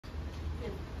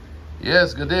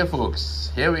Yes, good day,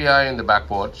 folks. Here we are in the back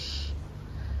porch,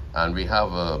 and we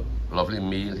have a lovely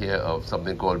meal here of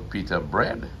something called pita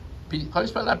bread. How do you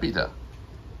spell that, pita?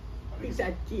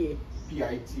 Pizza tea.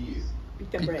 P-I-T.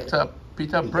 Pita bread.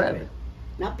 Pita bread.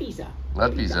 Not pizza.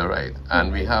 Not pizza, right.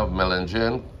 And we have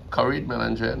melangen, curried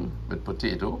melangen with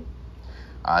potato.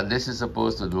 And this is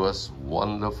supposed to do us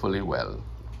wonderfully well,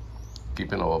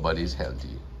 keeping our bodies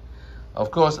healthy.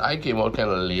 Of course, I came out kind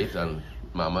of late, and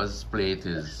Mama's plate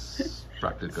is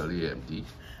practically empty.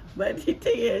 But the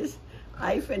thing is,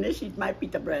 I finished eat my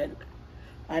pita bread,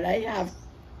 and I have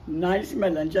nice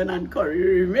melangen and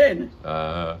curry remain.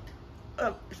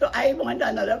 So I want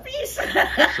another piece.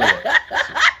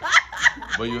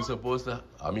 But you're supposed to,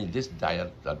 I mean, this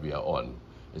diet that we are on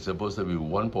is supposed to be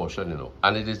one portion, you know.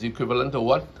 And it is equivalent to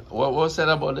what? What was said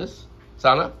about this,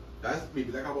 Sana? That's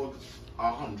maybe like about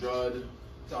 100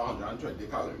 to 120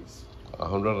 calories.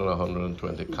 100 and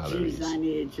 120 calories.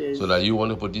 Ages. So that you want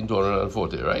to put in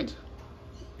 240, right?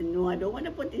 No, I don't want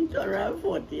to put in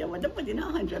 240. I want to put in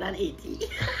 180.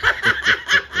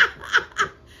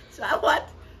 So I want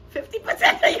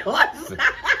 50% of yours.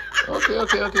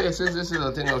 Okay. Since this is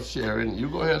a thing of sharing, you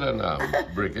go ahead and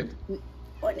break it.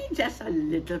 Only just a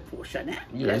little portion.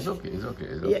 Yeah, it's okay.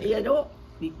 You know,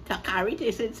 the curry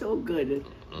tasted so good,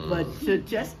 but to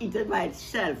just eat it by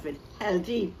itself, it's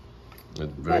healthy.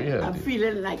 It's very healthy. I'm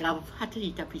feeling like I've had to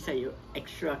eat a piece of your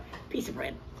extra piece of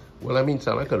bread. Well, I mean,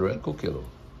 Sana could well cook, you know.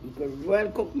 You could well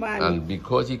cook, man. And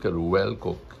because he could well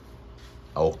cook,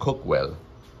 or cook well,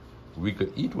 we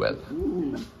could eat well.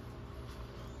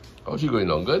 How's she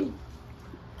going on? Good?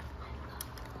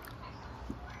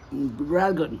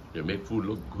 Real good. You make food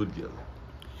look good, girl.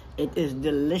 It is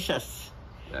delicious.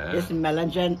 Yeah. This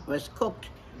melangen was cooked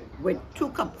with 2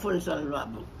 cupfuls of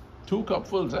rub. 2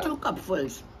 cupfuls, huh? 2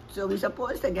 cupfuls. So we're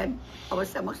supposed to get, our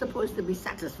stomach's supposed to be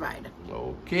satisfied.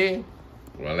 Okay.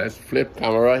 Well, let's flip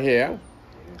camera here.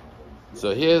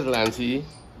 So here's Lancy.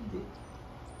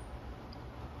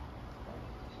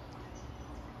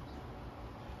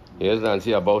 Here's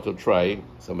Nancy about to try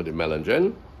some of the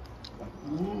melangen.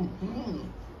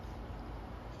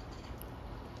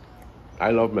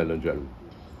 I love melangen,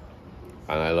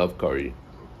 and I love curry,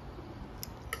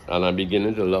 and I'm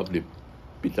beginning to love the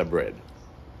pita bread.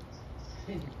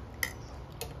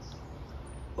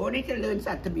 Only to learn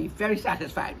that to be very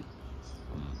satisfied.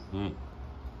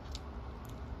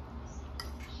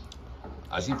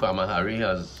 I see Farmer Harry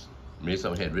has made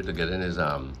some headway to get in his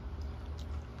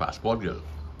passport, girl.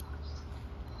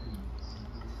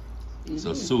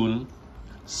 So soon,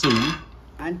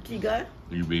 Antigua.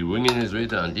 he'll be winging his way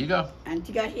to Antigua.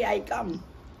 Antigua, here I come.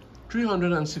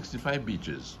 365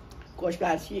 beaches. Of course,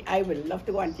 I would love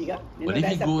to go Antigua. You But know, if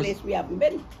he that's goes- a place we haven't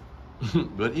been.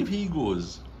 But if he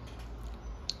goes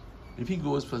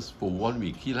for 1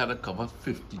 week, he'll have to cover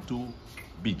 52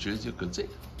 beaches, you could say.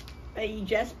 He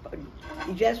just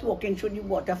walking through the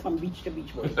water from beach to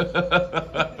beach. Boy.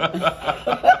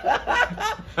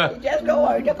 He just don't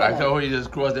worry to come That's out. how he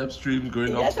just crossed them streams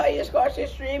going up. That's how he just cross the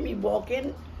stream. He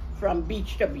walking from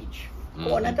beach to beach,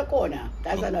 corner to corner.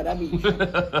 That's another beach. You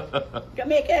can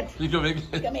make it. You can make You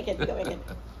it. can make it. You can make it.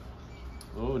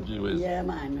 Oh, gee whiz. Yeah,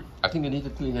 man. I think you need to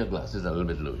clean your glasses a little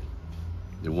bit, Louis.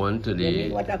 The one to You mean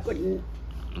the... what I couldn't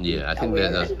Yeah, I think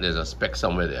there's a speck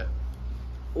somewhere there.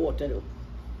 water do.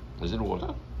 Is it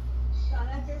water?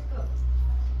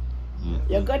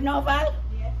 You good now, Val?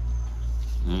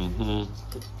 Mm-hmm.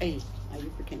 Hey, are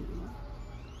you freaking?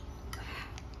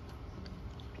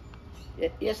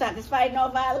 You satisfied now,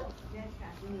 Val?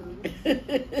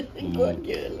 Good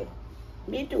girl.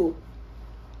 Me too.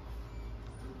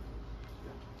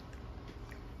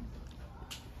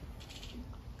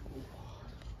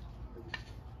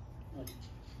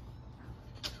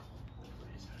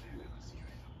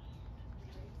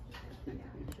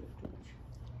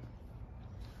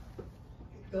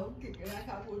 The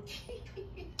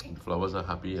flowers are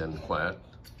happy and quiet.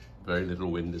 Very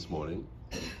little wind this morning.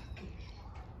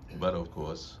 But of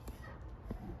course,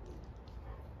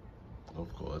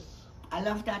 I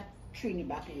love that tree in the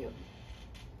back of you.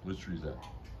 which tree is that?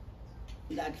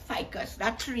 That ficus.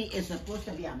 That tree is supposed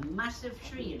to be a massive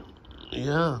tree, you know.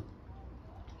 Yeah.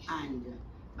 And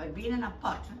by being in a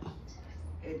pot,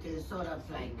 it is sort of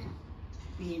like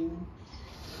being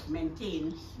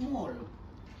maintained small.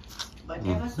 But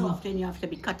ever so often you have to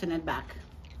be cutting it back.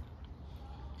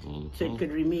 So it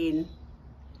could remain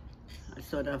a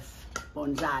sort of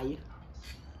bonsai.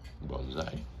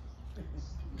 Bonsai.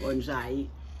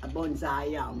 A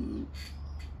bonsai,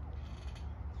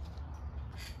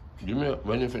 Give me,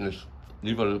 when you finish,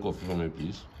 leave a little coffee for me,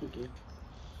 please. okay.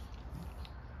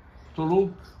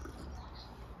 Tolu,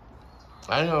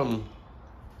 I am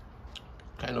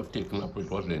kind of taken up with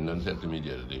what Lyndon said to me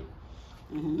the other day.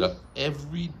 That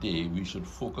every day we should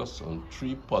focus on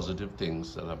 3 positive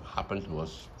things that have happened to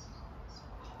us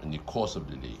in the course of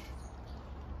the day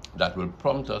that will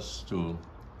prompt us to,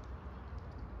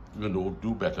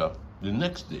 do better the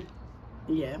next day.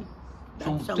 Yeah.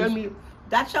 So tell me,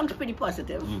 That sounds pretty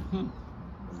positive.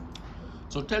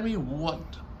 so tell me what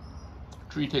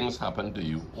 3 things happened to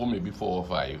you, or maybe 4 or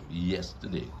 5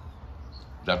 yesterday,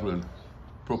 that will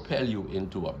propel you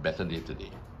into a better day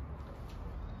today.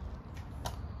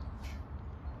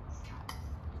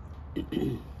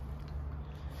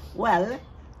 Well,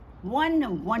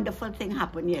 one wonderful thing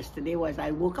happened yesterday was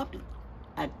I woke up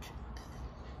at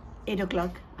 8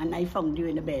 o'clock and I found you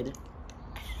in the bed.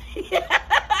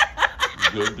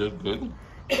 Good.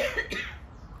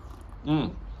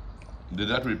 Did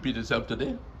that repeat itself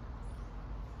today?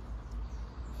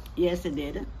 Yes, it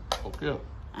did. Okay.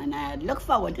 And I look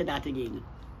forward to that again.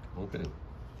 Okay.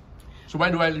 So why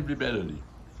do I leave the bed early?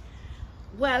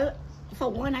 Well, for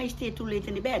one, I stay too late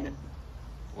in the bed.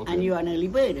 Okay. And you're an early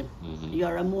bird.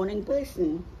 You're a morning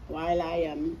person, while I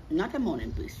am not a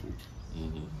morning person.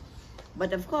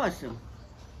 But of course,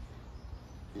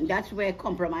 that's where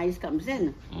compromise comes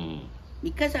in.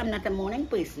 Because I'm not a morning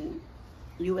person,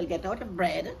 you will get out of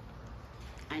bed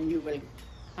and you will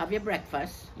have your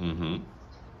breakfast, and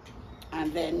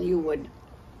then you would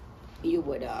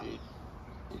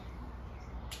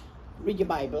read your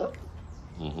Bible.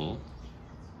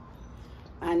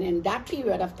 And in that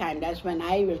period of time, that's when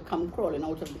I will come crawling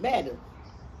out of the bed.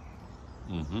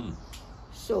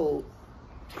 So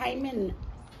timing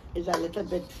is a little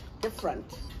bit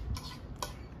different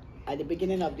at the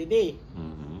beginning of the day.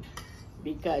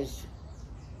 Because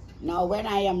now when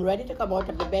I am ready to come out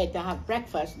of the bed to have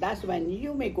breakfast, that's when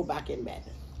you may go back in bed.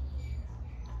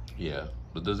 Yeah,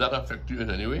 but does that affect you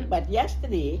in any way? But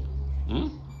yesterday,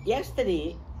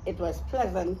 it was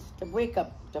pleasant to wake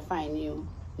up to find you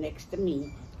next to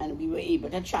me, and we were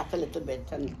able to chat a little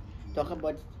bit and talk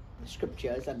about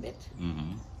scriptures a bit.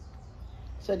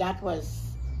 So that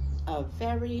was a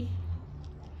very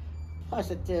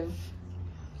positive,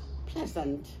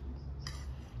 pleasant,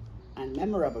 and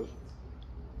memorable.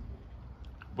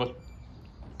 But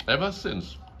ever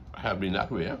since, I have been that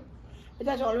way. Eh? It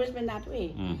has always been that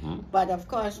way. But of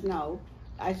course now,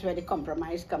 that's where the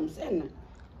compromise comes in.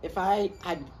 If I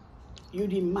had, you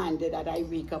demanded that I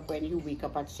wake up when you wake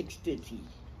up at 6:30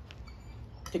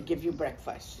 to give you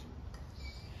breakfast,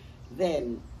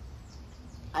 then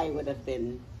I would have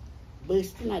been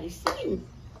bursting at the seam.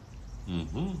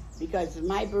 Because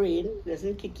my brain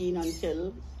doesn't kick in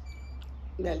until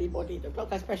nearly about 8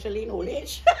 o'clock, especially in old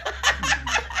age.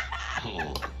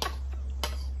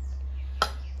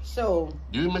 So,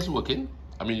 do you miss working?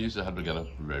 I mean, you used to have to get up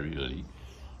very early.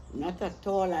 Not at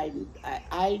all.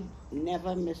 I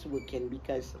never miss working,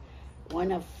 because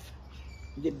one of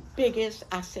the biggest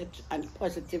assets and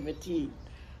positivity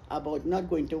about not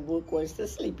going to work was to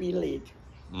sleep in late.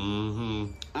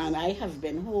 And I have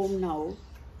been home now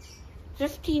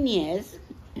 15 years.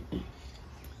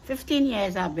 15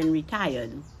 years I've been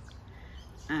retired,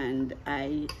 and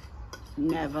I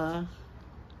never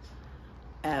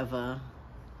ever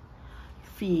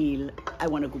feel I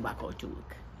want to go back out to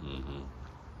work.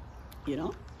 You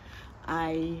know,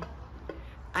 I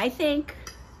think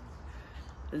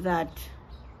that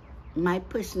my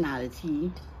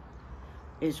personality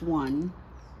is one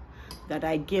that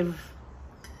I give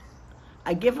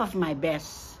of my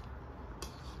best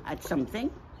at something,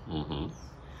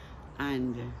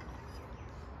 and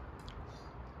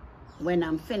when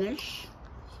I'm finished,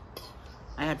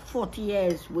 I had 40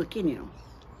 years working, you know.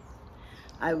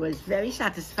 I was very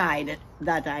satisfied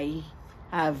that I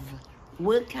have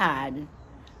worked hard.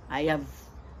 I have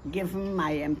given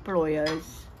my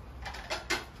employers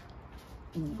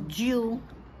due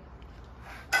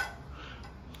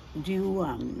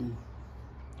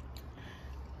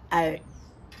I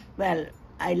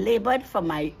labored for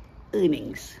my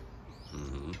earnings.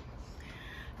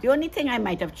 The only thing I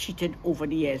might have cheated over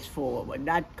the years for, but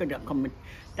that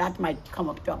might come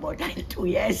up to about 2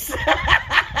 years.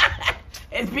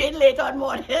 It's been late on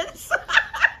mornings.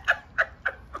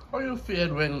 How you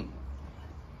fared when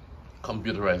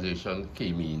computerization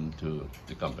came into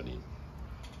the company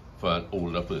for an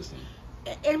older person?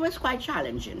 It was quite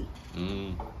challenging.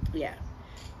 Yeah,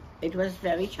 it was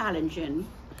very challenging.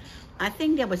 I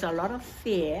think there was a lot of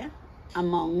fear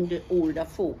among the older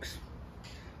folks,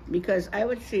 because I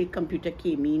would say computer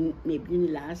came in maybe in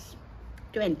the last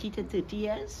 20 to 30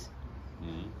 years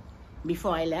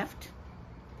before I left.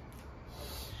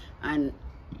 And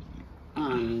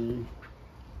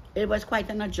it was quite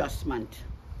an adjustment.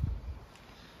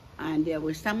 And there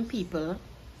were some people,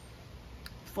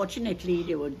 fortunately,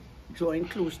 they were drawing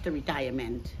close to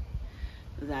retirement,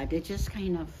 that they just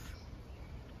kind of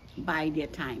bide their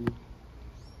time.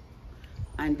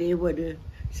 And they would,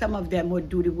 some of them would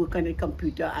do the work on the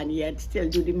computer and yet still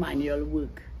do the manual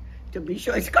work to be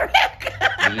sure it's correct.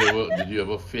 Did you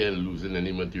ever fear losing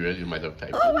any material you might have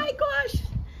typed Oh in? my gosh,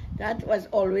 that was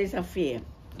always a fear.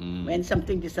 Mm. When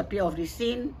something disappeared off the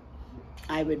scene,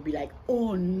 I would be like,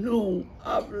 oh no,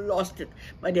 I've lost it.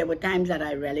 But there were times that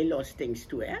I really lost things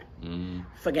too,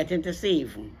 forgetting to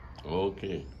save.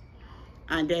 Okay.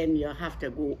 And then you have to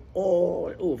go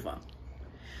all over.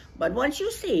 But once you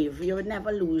save, you would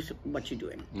never lose what you're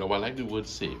doing. No, I like the word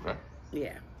save, right?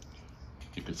 Yeah.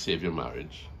 You could save your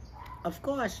marriage Of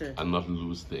course. and not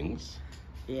lose things.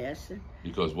 Yes.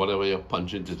 Because whatever you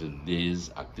punch into today's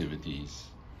activities,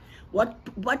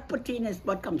 What put in is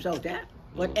what comes out,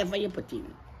 Whatever you put in.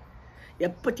 You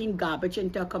put in garbage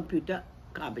into a computer,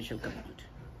 garbage will come out.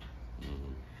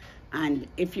 And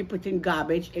if you put in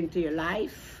garbage into your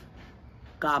life,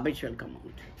 garbage will come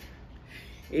out.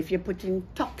 If you put in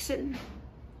toxin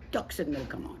will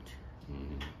come out.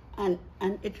 And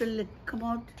it will come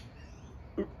out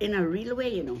in a real way,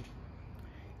 you know.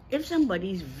 If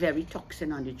somebody is very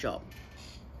toxin on the job,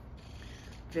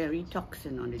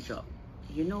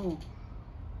 you know,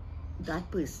 that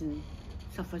person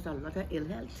suffers a lot of ill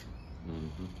health.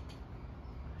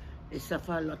 They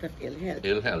suffer a lot of ill health.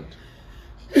 ill health.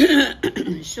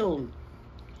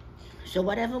 So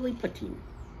whatever we put in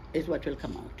is what will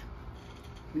come out.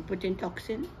 We put in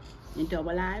toxin into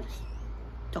our lives,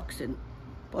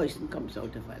 poison comes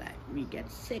out of our life. We get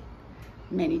sick,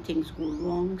 many things go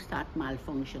wrong, start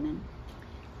malfunctioning.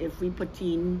 If we put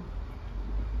in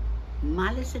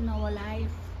malice in our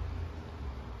life,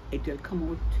 it will come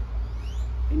out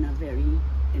in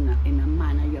a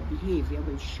manner. Your behavior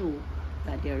will show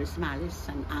that there is malice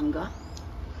and anger.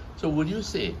 So would you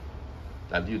say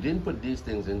that you didn't put these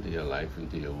things into your life,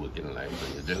 into your working life,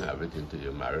 and you didn't have it into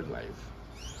your married life?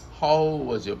 How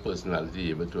was your personality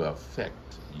able to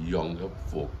affect younger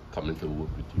folk coming to work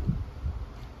with you?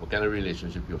 What kind of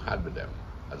relationship you had with them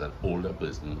as an older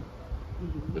person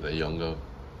with a younger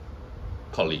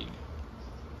colleague?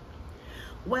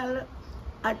 Well,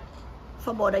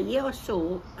 for about a year or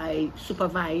so, I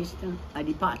supervised a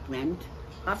department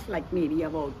of like maybe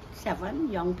about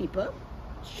 7 young people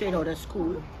straight out of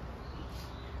school.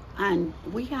 And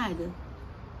we had,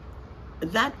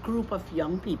 that group of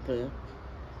young people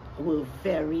were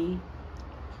very,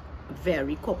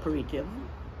 very cooperative,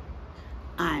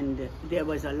 and there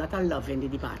was a lot of love in the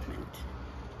department.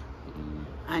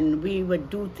 And we would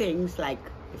do things like,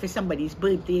 if it's somebody's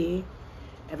birthday,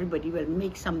 everybody will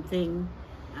make something,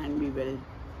 and we will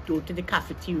go to the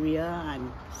cafeteria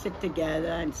and sit together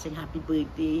and sing happy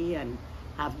birthday and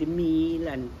have the meal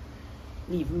and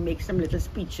even make some little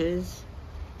speeches.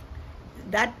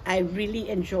 That I really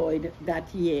enjoyed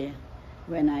that year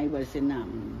when I was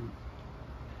in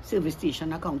service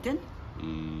station accounting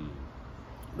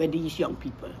with these young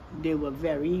people. They were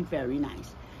very, very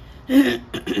nice.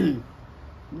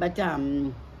 But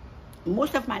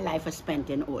most of my life was spent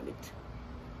in audit.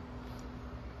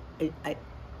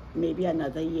 Maybe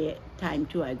another year time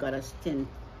too, I got a stint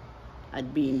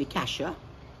at being the cashier,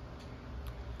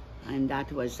 and that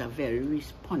was a very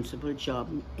responsible job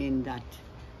in that,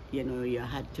 you know, you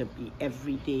had to be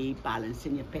every day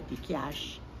balancing your petty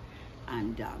cash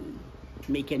and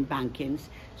making bankings.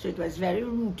 So it was very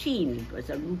routine. It was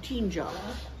a routine job,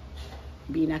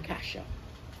 being a cashier.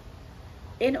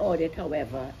 In audit,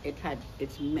 however, it had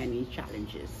its many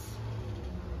challenges,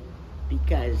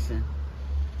 because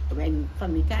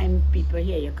from the time people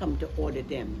hear you come to audit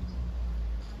them,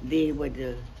 they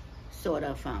would sort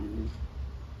of,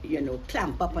 you know,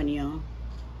 clamp up on you,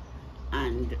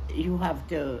 and you have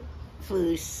to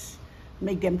first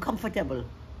make them comfortable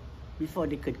before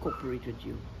they could cooperate with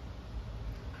you.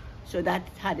 So that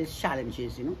had its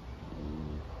challenges, you know.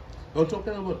 Now,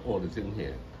 talking about auditing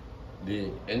here, the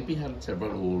NP had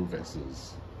several old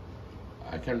vessels.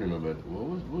 I can't remember,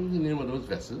 what was the name of those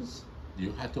vessels?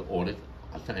 You had to audit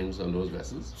at times on those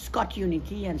vessels? Scott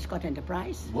Unity and Scott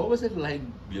Enterprise. What was it like,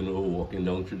 you know, walking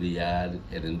down through the yard,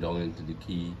 heading down into the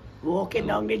quay? Walking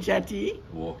down the jetty.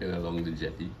 Walking along the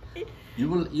jetty.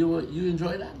 You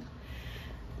enjoy that?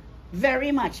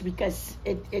 Very much, because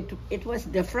it was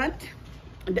different.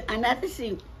 And that is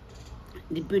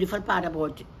the beautiful part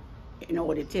about, you know,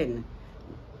 auditing.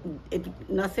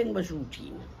 Nothing was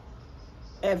routine.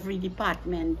 Every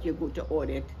department you go to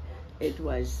audit, it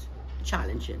was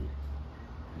challenging,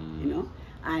 you know,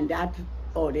 and that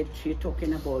audit you're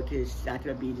talking about is that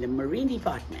will be the Marine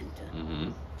Department.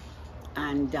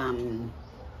 And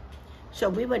so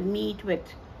we would meet with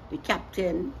the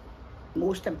captain.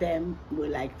 Most of them were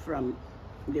like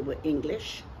they were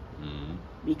English,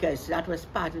 because that was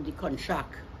part of the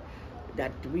contract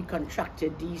that we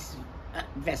contracted these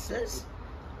vessels.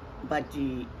 But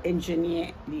the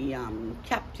engineer, the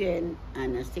captain,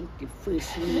 and I think the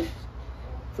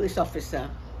first officer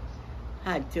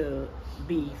had to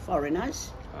be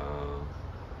foreigners.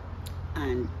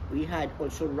 And we had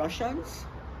also Russians.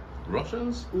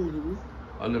 Russians?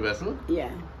 On the vessel? Yeah.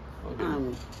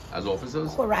 Okay. As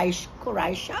officers?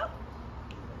 Croatia?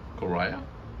 Korea?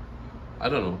 I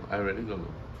don't know. I really don't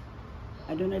know.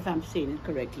 I don't know if I'm saying it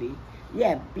correctly.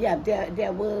 Yeah.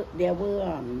 There were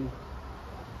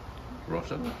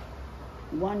Russian?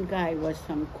 One guy was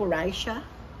from Croatia.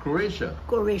 Croatia?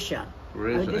 Croatia.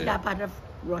 Croatia, Is yeah. that part of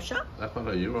Russia? That's part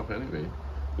of Europe anyway.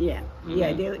 Yeah.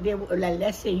 Yeah, they were, like,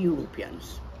 let's say,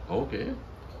 Europeans. Okay.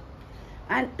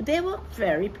 And they were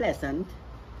very pleasant,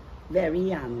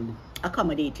 very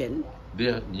accommodating.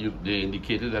 They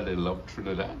indicated that they loved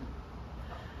Trinidad?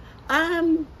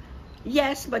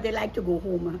 Yes, but they like to go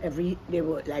home they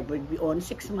were like, would be on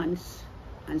 6 months,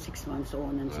 and 6 months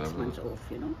on and 6 months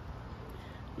off, you know.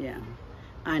 Yeah.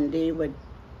 And they would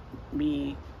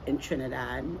be in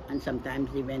Trinidad, and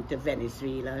sometimes they went to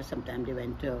Venezuela, sometimes they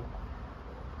went to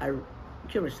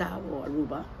Curacao or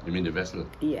Aruba. You mean the vessel?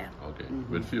 Yeah. Okay.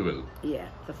 With fuel? Yeah,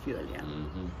 for fuel, yeah.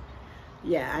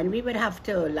 Yeah, and we would have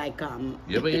to, like,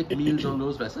 You ever ate meals on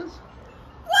those vessels?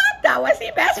 What? That was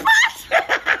the best part!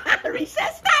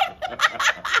 Recess time!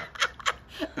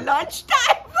 Lunch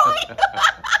time, boy!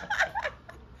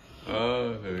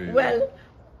 Well,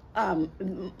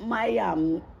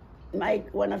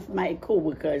 one of my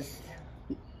co-workers,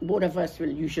 both of us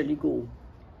will usually go,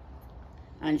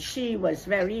 and she was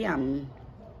very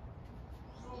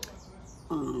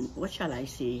what shall I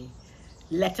say,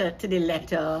 letter to the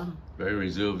letter, very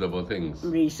reserved about things.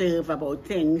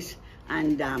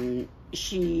 And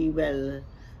she will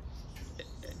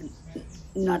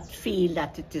not feel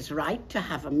that it is right to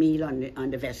have a meal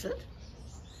on the vessel.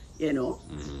 You know,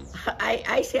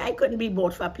 I say I couldn't be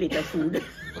bought for a plate of food.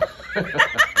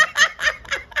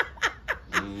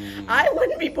 I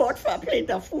wouldn't be bought for a plate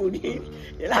of food.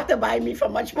 You'll have to buy me for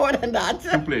much more than that.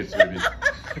 2 plates, maybe.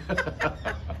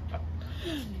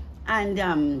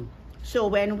 And so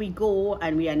when we go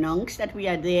and we announce that we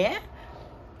are there,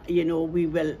 you know,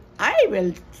 I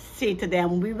will say to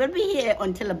them, we will be here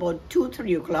until about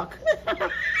 2-3 o'clock.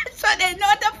 So they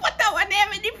know to put our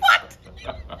name in the pot.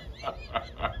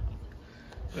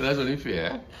 That's only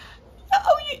fair.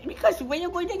 Oh, because when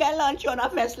you're going to get lunch on a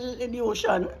vessel in the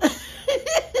ocean.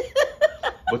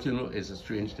 But you know, it's a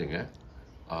strange thing, eh?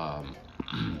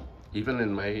 Even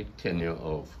in my tenure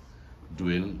of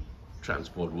doing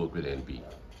transport work with NP,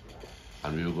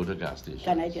 and we will go to gas stations.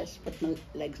 Can I just put my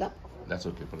legs up? That's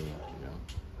okay, put it up,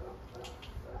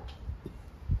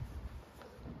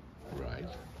 yeah. Right.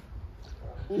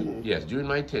 Yes, during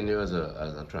my tenure as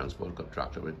a transport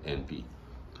contractor with NP,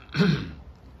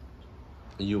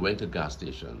 you went to gas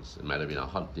stations. It might have been a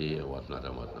hot day or whatnot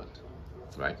and whatnot,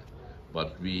 right?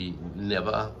 But we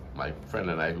never, my friend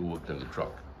and I who worked in the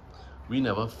truck, we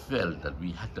never felt that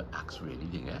we had to ask for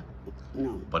anything, eh?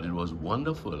 No. But it was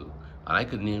wonderful. And I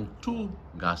could name 2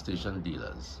 gas station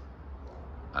dealers,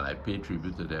 and I pay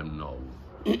tribute to them now,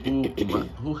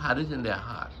 who had it in their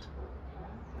heart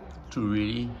to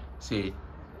really say,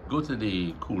 go to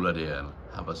the cooler there and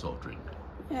have a soft drink.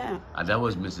 Yeah. And that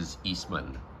was Mrs.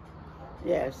 Eastman.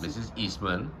 Yes. Mrs.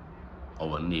 Eastman,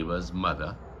 our neighbor's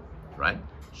mother, right?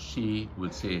 She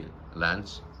would say,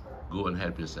 Lance, go and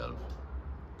help yourself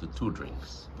to 2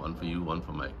 drinks. One for you, one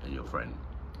for your friend.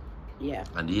 Yeah.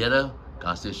 And the other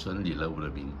gas station dealer would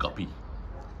have been Guppy.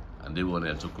 And they were on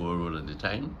El Socorro Road at the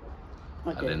time.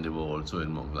 Okay. And then they were also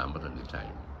in Mount Lambert at the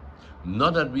time.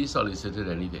 Not that we solicited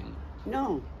anything.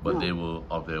 No. But no. they were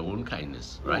of their own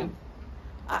kindness, right?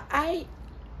 Yeah.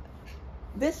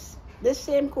 This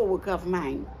same co-worker of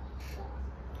mine,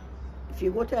 if you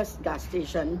go to a gas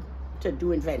station to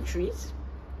do inventories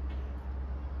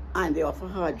and they offer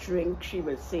her a drink, she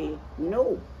will say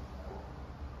no.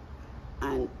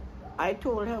 And I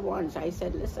told her once, I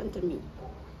said, listen to me.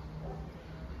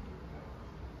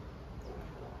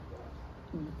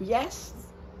 Yes,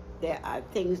 there are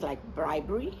things like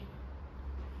bribery,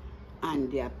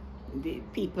 and the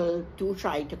people do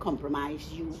try to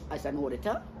compromise you as an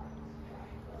auditor.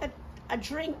 A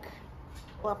drink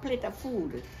or a plate of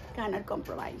food cannot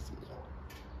compromise me.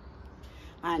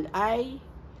 And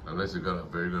unless you got a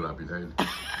very good appetite.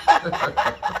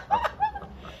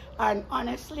 And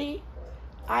honestly,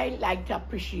 I like to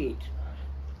appreciate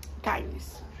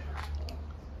kindness.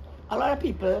 A lot of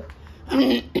people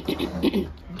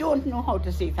don't know how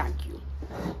to say thank you.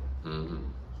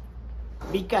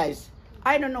 Because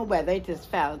I don't know whether it is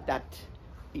felt that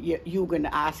you're going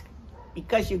to ask,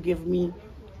 because you give me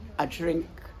a drink,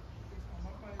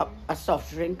 a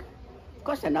soft drink. Of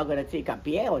course, I'm not going to take a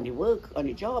beer on the work, on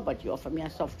the job, but you offer me a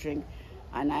soft drink.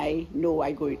 And I know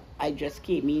I just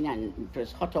came in and it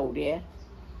was hot out there.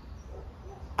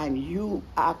 And you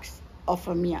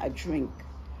offer me a drink.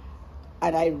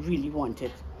 And I really want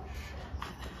it.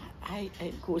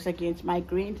 It goes against my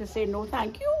grain to say no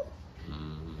thank you.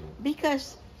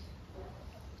 Because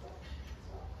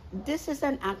this is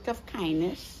an act of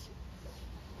kindness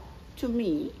to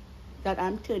me that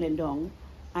I'm turning down,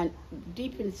 and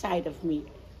deep inside of me,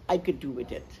 I could do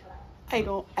with it.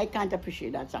 I can't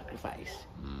appreciate that sacrifice.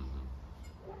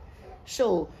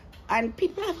 So, and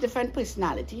people have different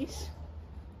personalities,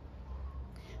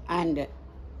 and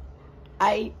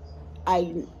I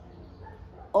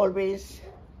always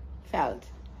felt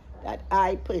that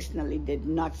I personally did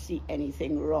not see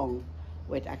anything wrong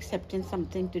with accepting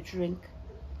something to drink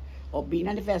or being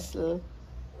on the vessel,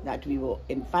 that we were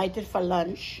invited for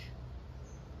lunch.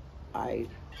 I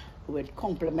would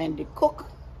compliment the cook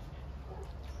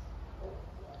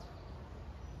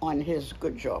on his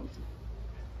good job.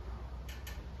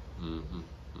 You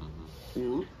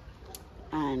know?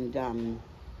 And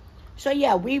so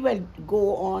yeah, we will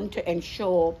go on to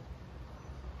ensure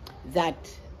that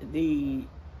the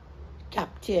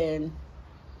captain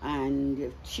and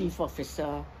the chief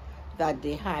officer, that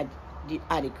they had the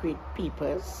adequate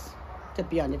papers to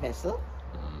be on the vessel.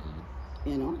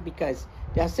 You know, because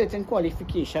there are certain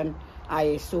qualifications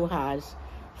ISO has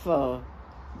for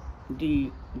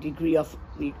the degree of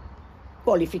the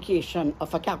qualification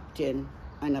of a captain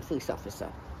and a first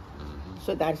officer.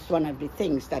 So that's one of the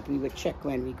things that we would check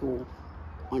when we go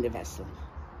on the vessel.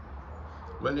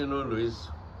 Well, you know, Louise,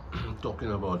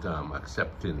 talking about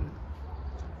accepting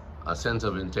a sense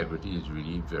of integrity is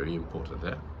really very important.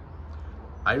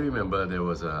 I remember there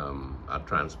was a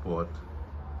transport,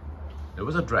 there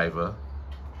was a driver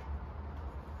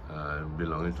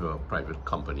belonging to a private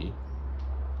company,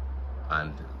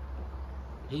 and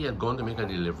he had gone to make a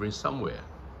delivery somewhere.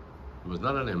 He was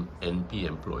not an NP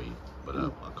employee, but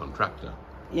a contractor.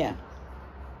 Yeah.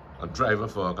 A driver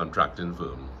for a contracting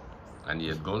firm. And he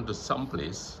had gone to some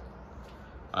place,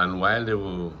 and while they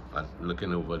were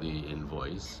looking over the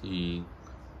invoice, he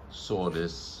saw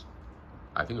this,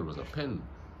 I think it was a pen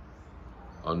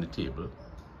on the table,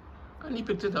 and he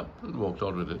picked it up and walked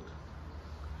out with it.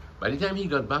 By the time he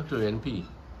got back to NP,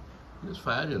 he was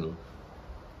fired, you know.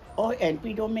 Oh,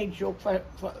 NP don't make joke for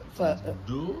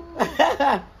Do?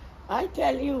 I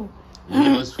tell you.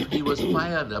 He was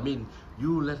fired. I mean,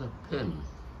 you let a pen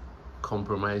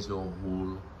compromise your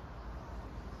whole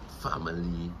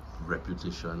family,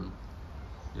 reputation,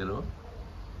 you know,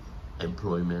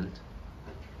 employment.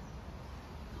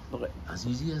 But, as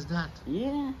easy as that.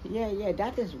 Yeah.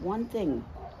 That is one thing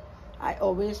I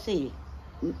always say,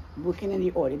 working in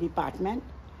the audit department,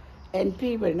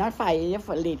 NP will not fire you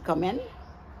for late coming.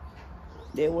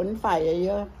 They wouldn't fire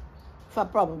you for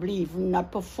probably even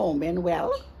not performing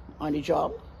well on the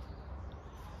job.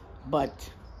 But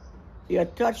you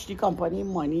touch the company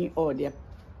money or their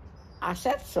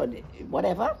assets or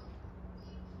whatever,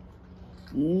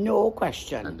 no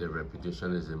question. And the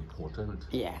reputation is important.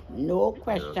 Yeah, no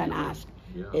question asked.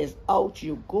 Is out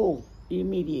you go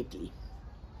immediately.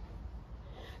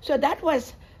 So that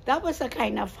was a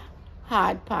kind of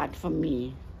hard part for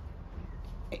me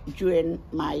during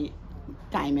my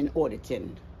time in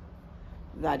auditing.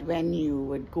 That when you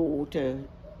would go to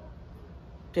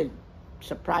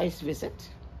surprise visit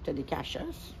to the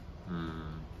cashiers,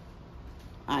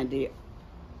 and the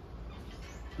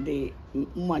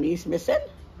money is missing,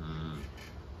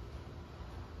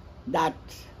 that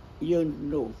you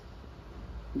know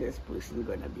this person is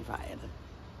going to be fired.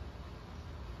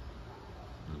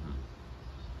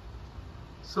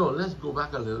 So let's go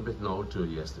back a little bit now to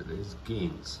yesterday's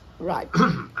gains. Right.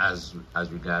 as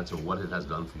regards to what it has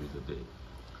done for you today.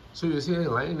 So you see,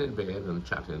 lying in bed and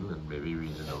chatting and maybe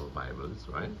reading our Bibles,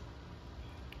 right?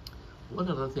 What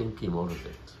other thing came out of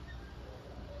it?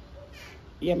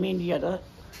 You mean the other?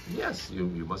 Yes, you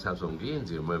must have some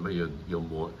gains. You remember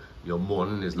your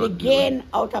morning is the not gain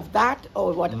out of that,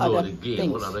 or what no, other the gain,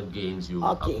 things? what other gains you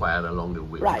acquired along the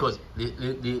way. Right. Because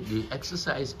the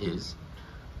exercise is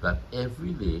that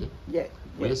every day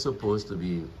we're supposed to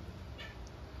be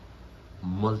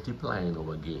multiplying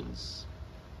our gains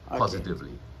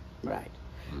positively. Right.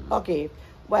 Okay.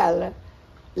 Well,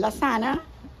 Lasana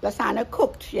Lasana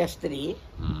cooked yesterday,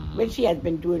 which she has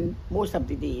been doing most of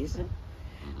the days.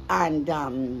 And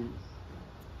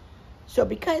so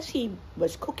because he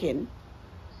was cooking,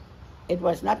 it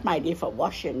was not my day for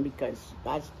washing because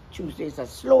that's Tuesday's a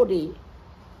slow day.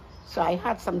 So I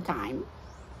had some time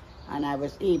and I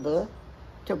was able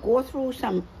to go through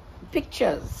some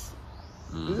pictures,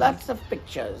 lots of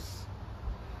pictures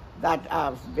that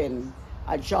have been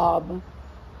a job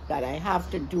that I have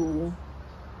to do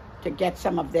to get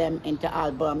some of them into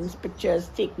albums, pictures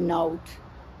taken out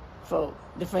for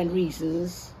different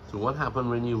reasons. So what happened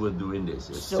when you were doing this?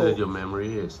 It stirred your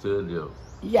memory, it stirred your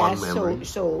yes, fun memory?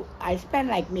 so I spent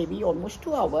like maybe almost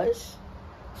 2 hours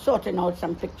sorting out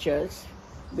some pictures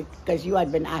because you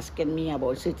had been asking me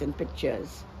about certain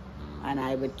pictures and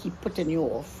I would keep putting you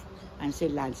off and say,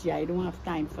 Lancy, I don't have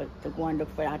time to go and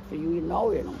look for that for you now,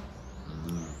 you know.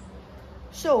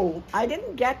 So I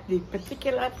didn't get the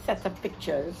particular set of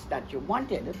pictures that you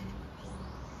wanted,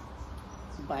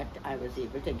 but I was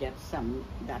able to get some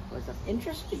that was of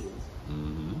interest to you.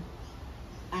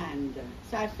 And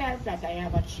so I felt that I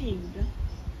have achieved,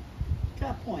 to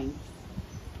a point,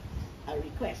 a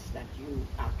request that you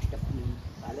asked of me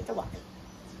a little while.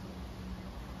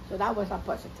 So that was a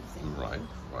positive thing.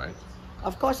 Right.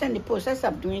 Of course, in the process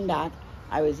of doing that,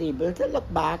 I was able to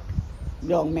look back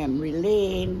down memory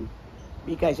lane,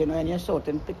 because you know when you're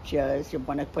sorting pictures, you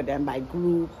want to put them by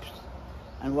groups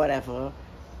and whatever.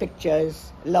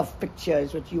 Pictures, love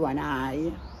pictures with you and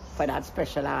I for that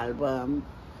special album.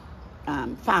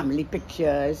 Family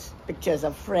pictures, pictures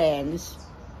of friends,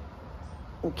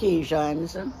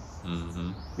 occasions.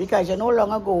 Because you know,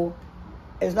 long ago,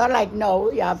 it's not like now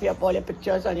you have all your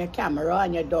pictures on your camera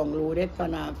and you download it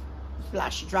on a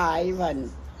flash drive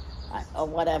and or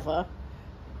whatever.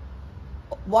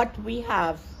 What we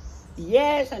have,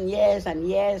 years and years and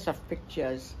years of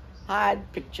pictures, hard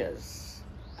pictures,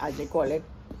 as they call it,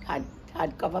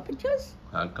 hardcover pictures?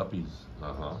 Hard copies.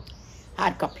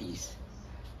 Hard copies.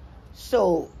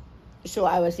 So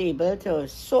I was able to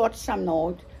sort some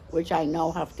out, which I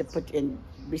now have to put in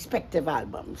respective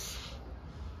albums.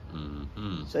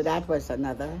 So that was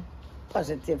another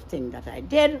positive thing that I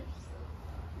did.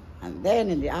 And then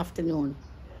in the afternoon,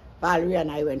 Valerie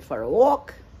and I went for a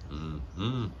walk,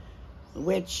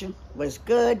 which was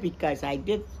good because I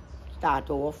did start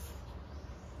off.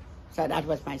 So that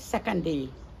was my second day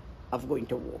of going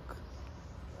to walk.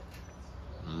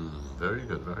 Very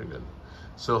good, very good.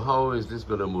 So how is this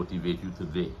going to motivate you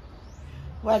today?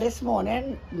 Well, this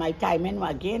morning, my timing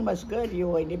again was good. You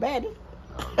were in the bed.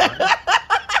 Right.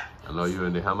 And now you're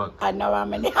in the hammock. And now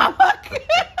I'm in the hammock.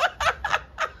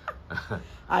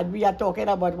 And we are talking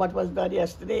about what was done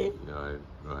yesterday.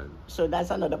 Right. So that's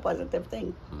another positive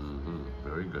thing.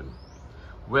 Very good.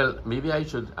 Well, maybe I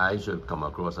should come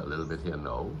across a little bit here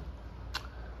now.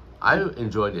 I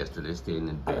enjoyed yesterday staying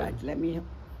in bed. All right, let me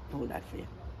hold that for you.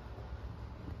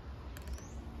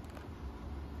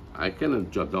 I can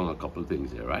jot down a couple of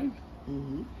things here, right?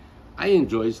 I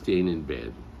enjoy staying in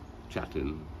bed,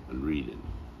 chatting and reading.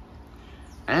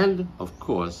 And, of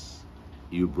course,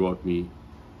 you brought me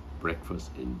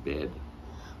breakfast in bed.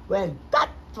 Well, that,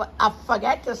 I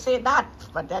forget to say that.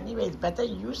 But anyway, it's better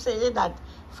you say that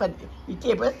for the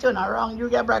table turn around, you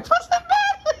get breakfast in bed.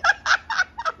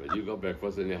 Well, you got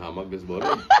breakfast in the hammock this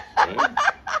morning, right?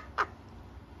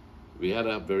 We had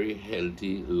a very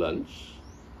healthy lunch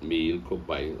meal cooked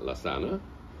by Lasana.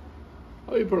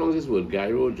 How do you pronounce this word?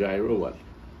 Gyro, what?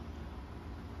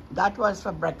 That was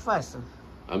for breakfast.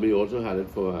 And we also had it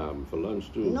for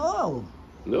lunch too. No.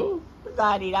 No?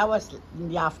 Daddy, that was in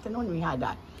the afternoon we had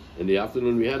that. In the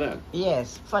afternoon we had that?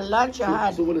 Yes. For lunch I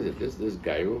had... So what is it? This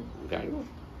gyro?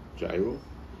 How do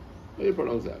you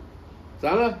pronounce that?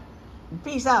 Sana?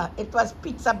 Pizza. It was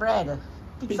pizza bread.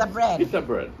 Pizza bread. Pizza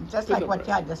bread. Just pizza like what bread.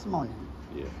 you had this morning.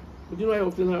 Yeah. But you know, I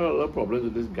often have a lot of problems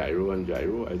with this gyro and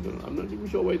gyro. I'm not even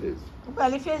sure what it is.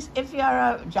 Well, if you're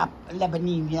a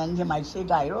Lebanese, you might say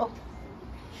gyro.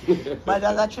 But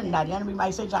as a Trinidadian, we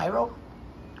might say gyro.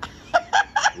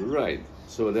 Right.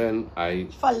 So then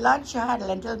For lunch, I had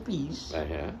lentil peas,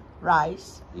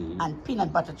 rice, and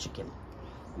peanut butter chicken.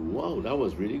 Wow, that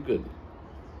was really good.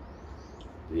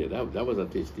 Yeah, that was a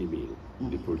tasty meal.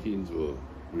 The proteins were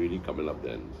really coming up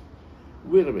then.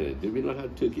 Wait a minute, did we not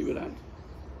have turkey with that?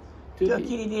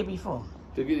 Turkey the day before.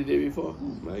 Turkey the day before?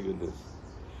 My goodness.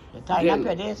 You're tying up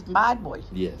your days, bad boy.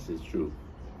 Yes, it's true.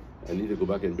 I need to go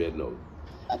back in bed now.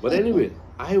 But anyway,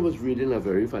 I was reading a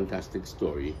very fantastic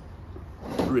story.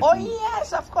 Oh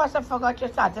yes, of course, I forgot you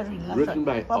started reading. Written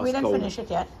by But we didn't Oscar. finish it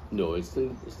yet. No, it's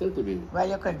still to be. Well,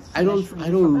 you could I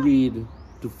don't read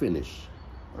to finish.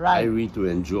 Right. I read to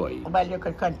enjoy. Well, you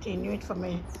could continue it for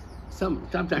me.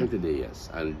 Sometime today, yes.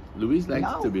 And Louise likes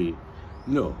No. to be,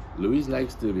 no, Louise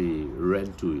likes to be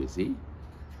read to, you see.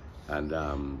 And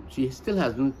she still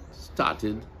hasn't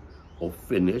started or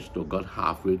finished or got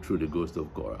halfway through The Ghost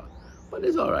of Cora. But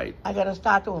it's all right. I gotta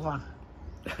start over.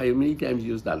 How many times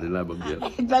you started that book, dear?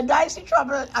 When that's the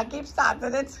trouble, I keep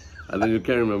starting it. And then you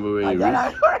can't remember where you And then I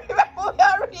reached? don't remember where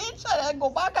I reached, and I go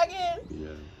back again. Yeah.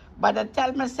 But I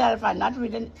tell myself I'm not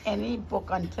reading any book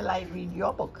until I read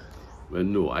your book. Well,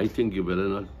 no, I think you better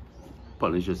not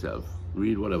punish yourself.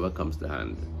 Read whatever comes to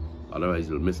hand. Otherwise,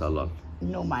 you'll miss a lot.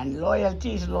 No, man.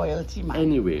 Loyalty is loyalty, man.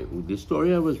 Anyway, the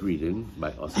story I was reading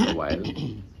by Oscar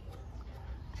Wilde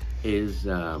is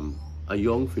a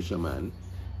young fisherman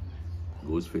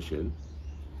goes fishing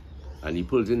and he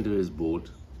pulls into his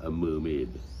boat a mermaid.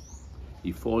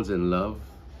 He falls in love.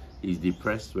 He's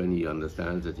depressed when he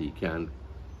understands that he can't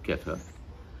get her.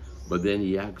 But then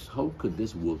he asks, how could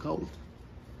this work out?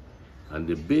 And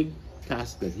the big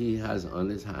task that he has on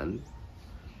his hand,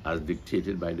 as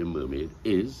dictated by the mermaid,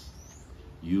 is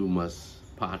you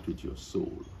must part with your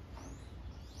soul.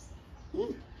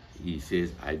 He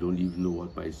says, I don't even know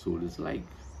what my soul is like.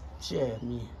 Cheer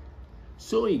me.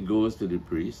 So he goes to the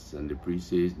priest, and the priest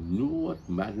says, no, what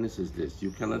madness is this? You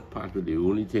cannot part with the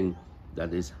only thing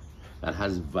that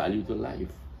has value to life,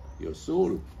 your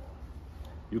soul.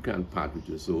 You can't part with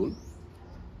your soul.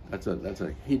 That's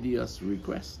a hideous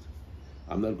request.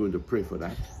 I'm not going to pray for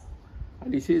that.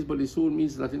 And he says, but the soul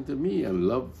means nothing to me, and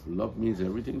love means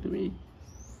everything to me.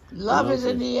 Love is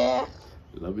in the air.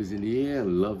 Love is in the air,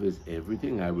 and love is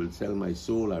everything. I will sell my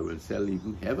soul. I will sell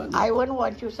even heaven. I wouldn't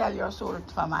want you to sell your soul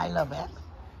for my love, eh?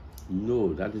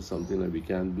 No, that is something that we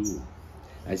can't do.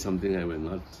 That's something I will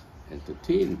not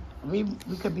entertain. We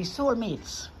could be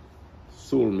soulmates.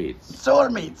 Soulmates.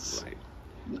 Soulmates. Right.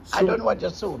 I don't want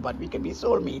your soul, but we can be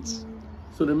soulmates.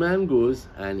 So the man goes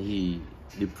and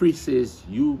the priest says,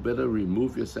 you better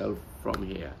remove yourself from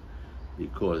here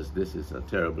because this is a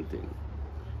terrible thing.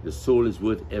 The soul is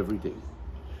worth everything.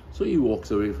 So he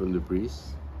walks away from the priest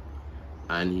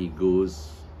and he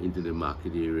goes into the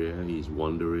market area. He's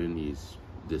wondering, he's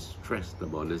distressed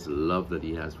about this love that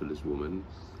he has for this woman.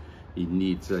 He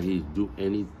needs her, he'd do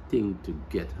anything to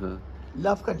get her.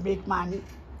 Love could make man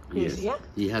crazy, Yes. yeah?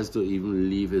 He has to even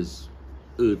leave his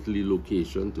earthly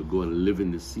location to go and live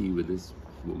in the sea with this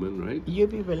woman, right? You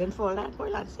be willing for all that, boy,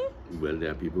 let's see? Well,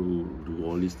 there are people who do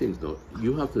all these things. Now,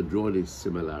 you have to draw the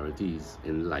similarities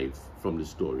in life from the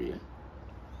story.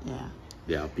 Yeah.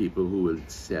 There are people who will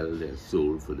sell their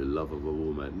soul for the love of a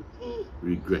woman,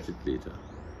 regret it later.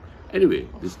 Anyway,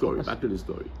 the story, back to the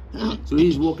story. So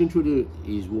he's walking through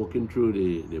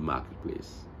the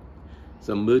marketplace.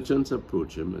 Some merchants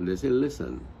approach him and they say,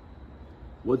 listen,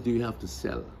 what do you have to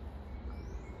sell?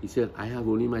 He said, I have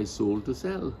only my soul to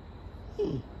sell.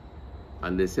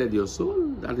 And they said, your soul,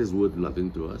 that is worth nothing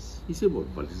to us. He said,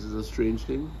 but this is a strange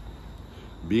thing.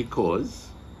 Because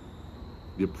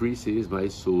the priest says my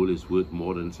soul is worth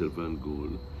more than silver and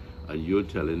gold. And you're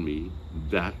telling me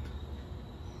that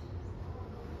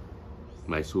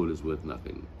my soul is worth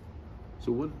nothing.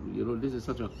 So what, this is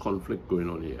such a conflict going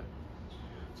on here.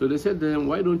 So they said to him,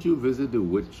 why don't you visit the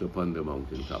witch upon the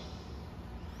mountaintop?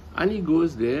 And he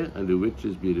goes there, and the witch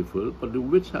is beautiful, but the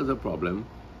witch has a problem.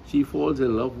 She falls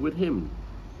in love with him.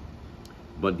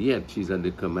 But yet, she's at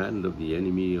the command of the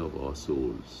enemy of our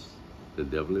souls, the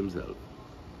devil himself.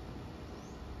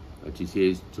 And she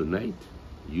says, tonight,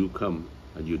 you come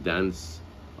and you dance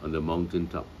on the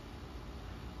mountaintop.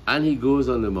 And he goes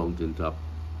on the mountaintop,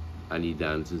 and he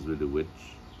dances with the witch.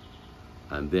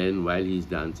 And then, while he's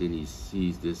dancing, he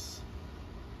sees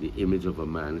the image of a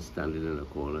man standing in a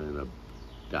corner in a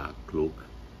dark cloak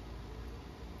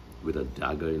with a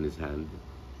dagger in his hand.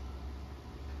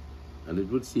 And it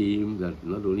would seem that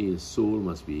not only his soul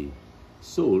must be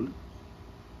sold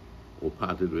or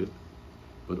parted with,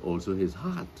 but also his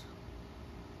heart.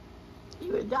 He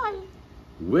will die.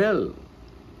 Well,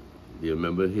 you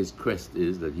remember his quest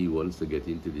is that he wants to get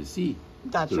into the sea,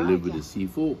 That's to right, live with yeah. the sea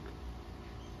folk.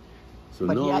 So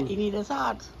But now, yeah, he needs his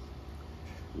heart.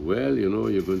 well, you're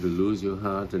going to lose your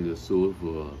heart and your soul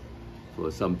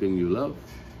for something you love.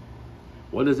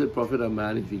 What does it profit a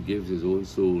man if he gives his own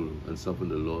soul and suffer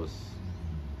the loss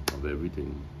of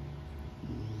everything?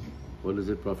 What does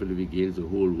it profit if he gains the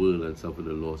whole world and suffer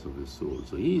the loss of his soul?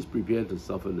 So he is prepared to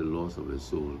suffer the loss of his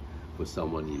soul for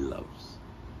someone he loves.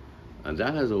 And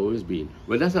that has always been,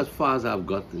 well, that's as far as I've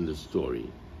got in the story.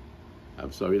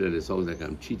 I'm sorry that it sounds like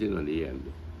I'm cheating on the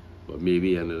end. But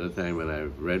maybe another time when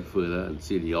I've read further and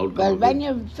see the outcome Well, of when it.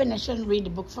 you finish and read the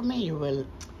book for me, you will.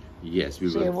 Yes, we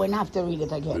So you will. won't have to read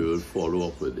it again. We will follow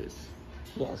up with this.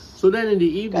 Yes. So then in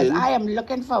the Because evening... I am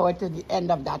looking forward to the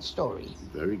end of that story.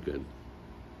 Very good.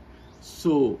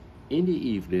 So in the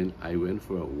evening, I went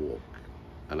for a walk.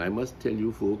 And I must tell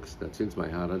you folks that since my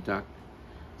heart attack,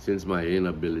 since my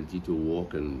inability to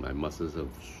walk and my muscles have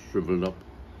shriveled up,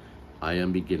 I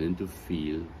am beginning to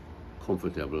feel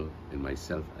comfortable in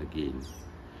myself again.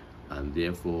 And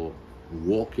therefore,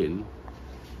 walking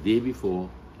day before,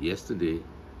 yesterday,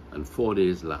 and 4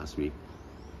 days last week,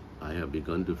 I have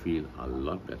begun to feel a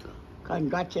lot better.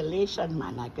 Congratulations,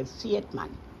 man. I can see it,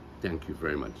 man. Thank you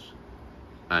very much.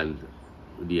 And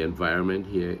the environment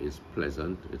here is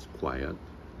pleasant, it's quiet,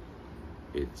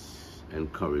 it's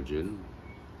encouraging.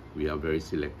 We have very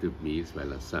selective meals by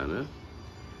Lasana,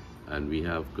 and we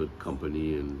have good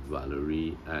company in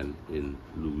Valerie and in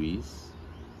Louise.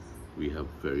 We have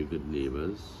very good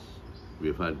neighbors.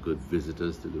 We've had good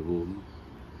visitors to the home,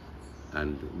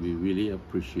 and we really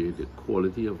appreciate the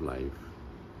quality of life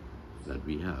that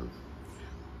we have.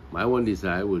 My one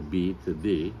desire would be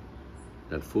today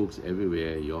that folks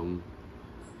everywhere, young,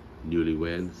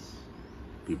 newlyweds,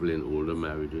 people in older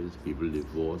marriages, people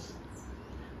divorced,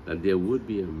 that there would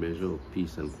be a measure of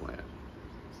peace and quiet.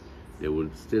 There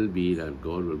would still be that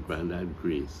God will grant that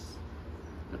grace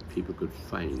that people could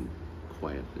find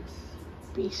quietness.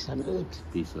 Peace on earth.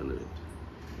 Peace on earth.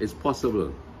 It's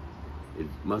possible. It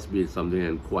must be something to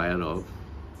inquire of.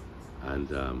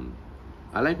 And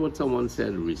I like what someone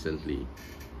said recently,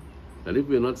 that if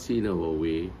we're not seeing our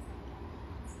way,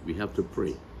 we have to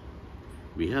pray.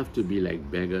 We have to be like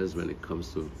beggars when it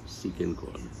comes to seeking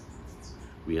God.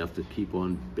 We have to keep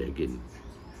on begging,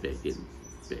 begging,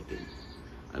 begging.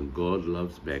 And God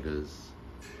loves beggars,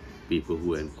 people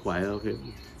who inquire of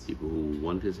Him, people who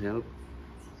want His help.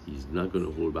 He's not going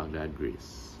to hold back that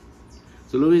grace.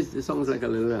 So Louis, this sounds like a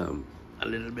little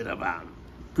bit of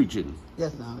preaching.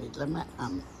 Just now, wait, let me,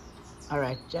 all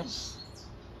right, just.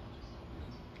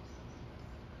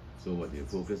 So what, you're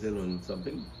focusing on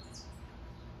something?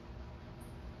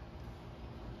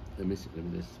 Let me just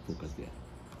focus there.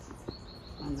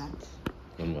 On that.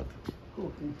 On what?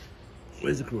 Curtain.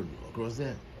 Where's the curtain? Across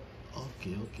there?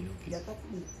 Okay. Get up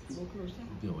and go closer.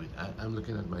 No, wait, I'm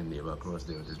looking at my neighbor across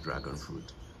there with his dragon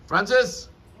fruit. Francis!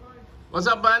 What's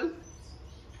up, man?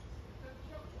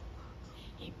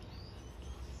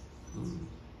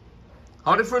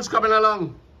 How the fruits coming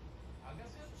along?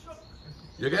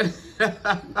 You get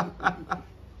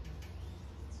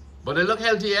But they look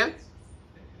healthy, eh?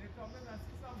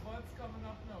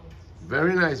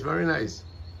 Very nice, very nice.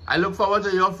 I look forward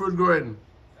to your fruit growing.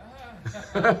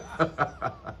 And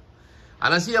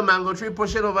I see a mango tree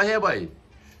pushing over here, boy.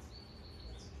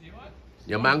 See what?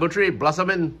 Your mango tree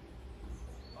blossoming.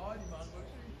 Oh, the mango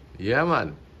tree. Yeah,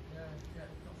 man. Yeah,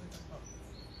 it's coming.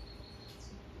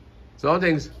 So how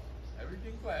things?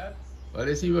 Everything quiet. Well,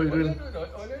 they see what you're doing.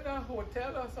 Only in a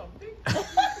hotel or something.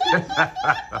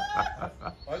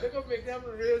 Or they can make them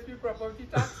raise the property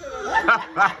tax.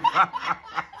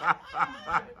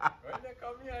 When they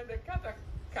come here and they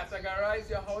categorize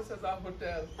your house as a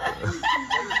hotel.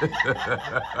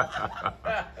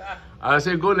 I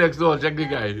say go next door, check the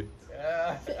guy.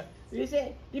 Yeah. You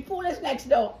say, the pool is next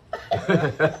door. Oh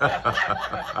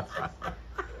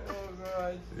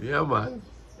gosh. Yeah, man.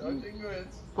 Something good.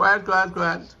 Quiet.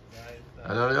 Nice.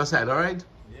 And on your side, all right?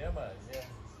 Yeah, man. Yeah.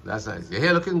 That's nice. Your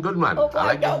hair looking good, man. Oh, God, I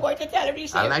like don't going to tell him the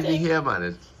same I like the thing. hair,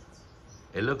 man.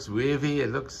 It looks wavy.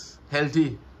 It looks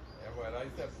healthy. Yeah, well,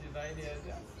 I'm 79 years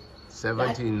young.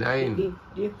 79.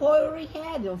 The whole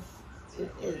head of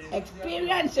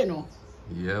experience, you know.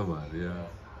 Yeah, man. Yeah.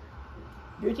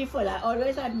 Beautiful. I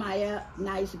always admire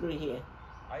nice gray hair.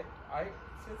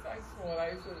 Since I'm small,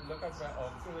 I used to look at my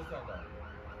uncles and that.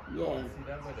 Yeah. See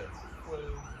them with a full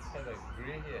head of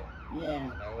gray hair. Yeah.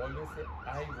 And I always say, I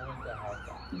want to have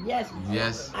that. Yes.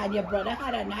 Yes. And your brother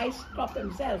had a nice crop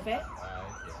himself, eh? Yeah.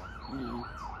 Mm.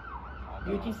 And,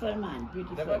 Beautiful man,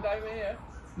 beautiful. Never dye my hair.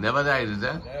 Never died, is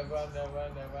that? Never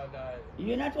dye.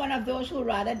 You're not one of those who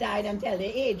rather die than tell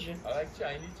their age. I like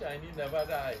shiny, never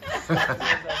dye. When I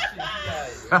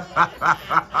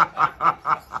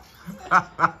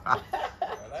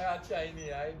had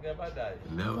shiny, I never dye.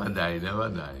 Never died. Yeah.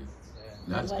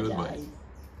 That's Never good, die. boy. Yeah,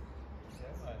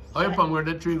 man. How you found where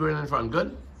the tree growing in front?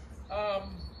 Good? I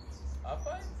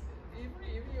find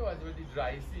even you was with the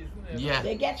dry season. You know? Yeah.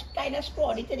 They get kind of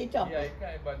scrawny to the top. Yeah, it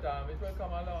can, but it will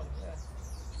come along. Yeah.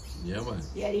 Yeah, man.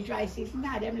 Yeah, the dry season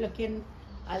had them looking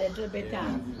a little bit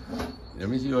Let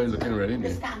me see how you're looking ready. the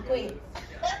stanky.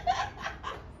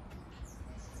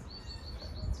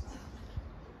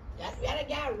 That we had a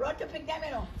guy run to pick them,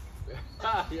 you know.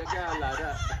 You can't lie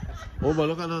that. Oh, but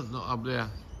look at those up there.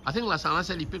 I think Lasana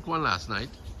said he picked one last night.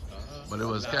 But it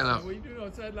was Last kind night, of... what you doing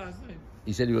outside last night?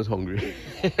 He said he was hungry.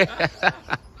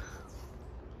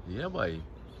 Yeah, boy.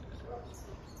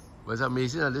 But it's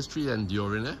amazing that this tree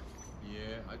enduring, eh?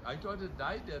 Yeah, I thought it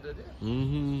died the other day.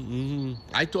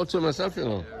 I thought so myself, you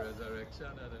know. The resurrection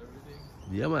and everything.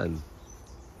 Yeah, man.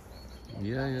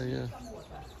 Yeah.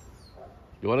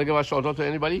 You want to give a shout out to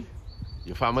anybody?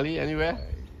 Your family, anywhere? I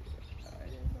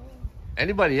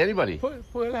don't know. Anybody?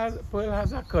 Pearl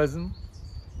has a cousin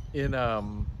in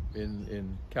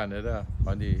Canada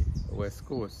on the West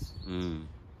Coast. And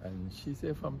she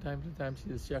said from time to time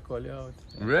she'll call you out.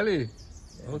 Really?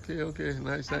 Yeah. Okay.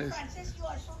 Nice. And Francis, you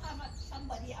also have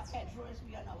somebody, a Pedro, is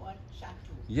we on our chat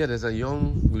too. Yeah, there's a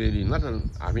young lady.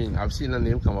 I've seen her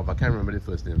name come up. I can't remember the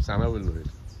first name. Sana will know it.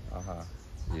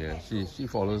 Yeah, she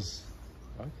follows.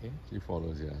 Okay. She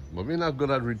follows, yeah. But we're not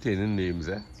good at retaining names,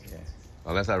 eh? Yeah.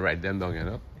 Unless I write them down, you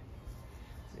know?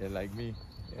 Yeah, like me.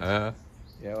 Yeah,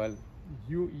 well,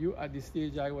 you at the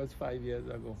stage I was 5 years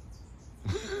ago.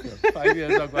 So 5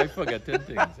 years ago, I forgetting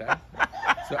things, eh?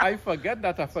 So I forget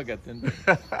that I forgetting things.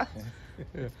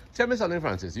 Tell me something,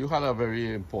 Francis. You had a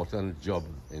very important job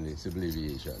in the civil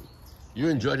aviation. You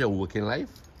enjoyed your working life?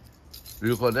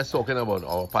 Because let's talking about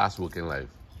our past working life.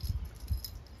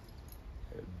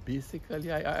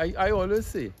 Basically, I always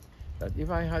say that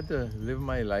if I had to live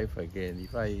my life again,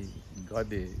 if I got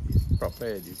the proper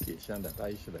education that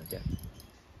I should have get,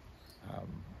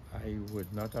 I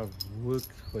would not have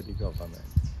worked for the government.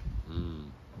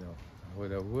 No, I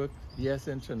would have worked, yes,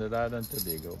 in Trinidad and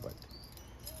Tobago, but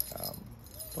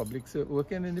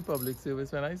working in the public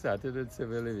service. When I started at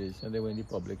civil aviation, they were in the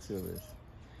public service.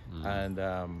 And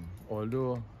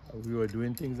although we were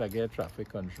doing things like air traffic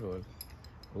control,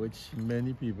 which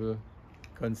many people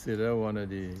consider one of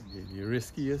the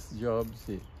riskiest jobs,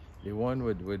 the one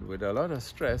with a lot of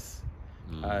stress,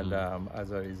 and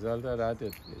as a result of that,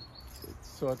 it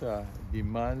sort of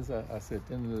demands a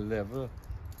certain level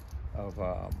of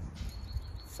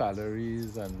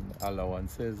salaries and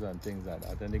allowances and things like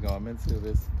that. And the government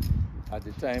service, at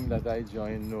the time that I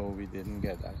joined, no, we didn't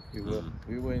get that.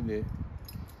 We were in the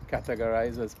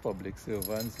categorized as public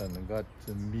servants and got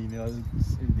the meanest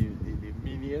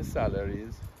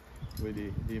salaries with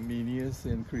the meanest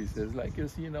increases, like you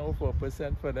see now,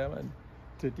 4% for them and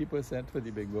 30% for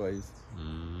the big boys.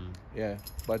 Yeah,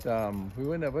 but we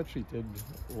were never treated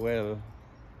well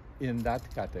in that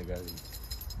category.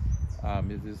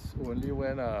 It is only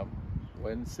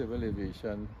when civil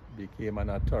aviation became an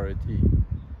authority,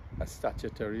 a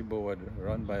statutory board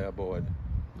run by a board,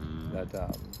 that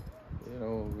you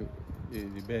know,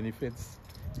 the benefits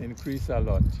increase a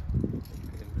lot.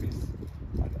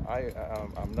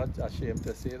 I'm not ashamed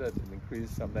to say that it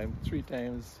increased sometimes 3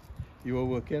 times. You were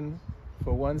working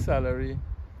for one salary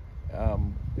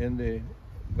in the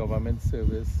government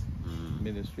service,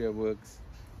 Ministry of Works,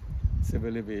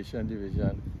 Civil Aviation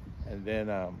Division, and then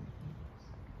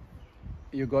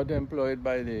you got employed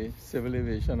by the Civil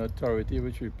Aviation Authority,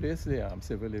 which replaced the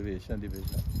Civil Aviation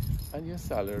Division, and your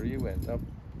salary went up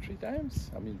 3 times.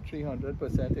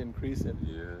 300% increase in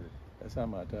as a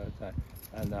matter of time.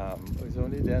 And it was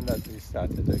only then that we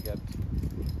started to get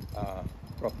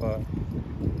proper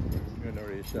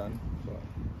remuneration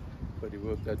for the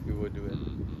work that we were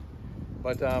doing.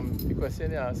 But the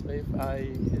question you asked me if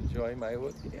I enjoy my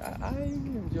work, I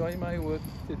enjoy my work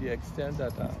to the extent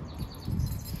that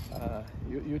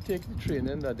you take the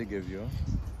training that they give you.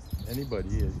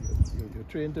 Anybody, you're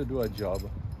trained to do a job.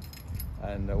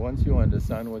 And once you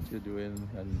understand what you're doing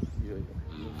and you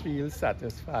feel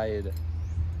satisfied,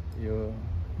 you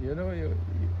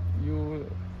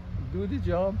do the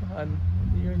job and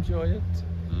you enjoy it.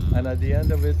 And at the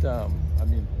end of it,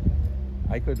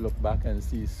 I could look back and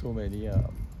see so many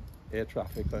air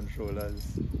traffic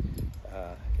controllers,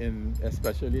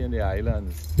 especially in the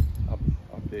islands of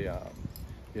the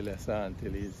Lesser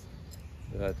Antilles,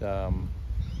 that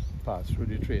passed through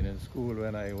the training school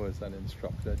when I was an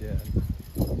instructor there.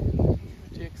 You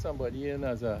take somebody in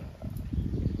as an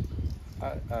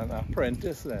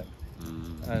apprentice then,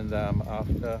 and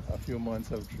after a few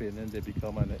months of training, they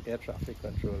become an air traffic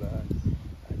controller,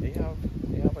 and they have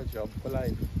a job for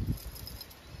life.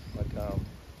 But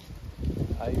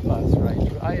I passed right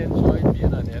through. I enjoyed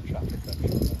being an air traffic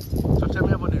controller. So tell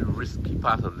me about the risky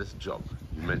part of this job.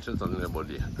 You mentioned something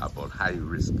about high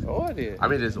risk. Oh,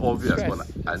 it's obvious, stress, but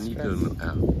I need to know.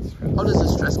 How does the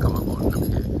stress come about?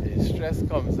 The stress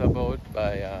comes about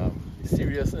by the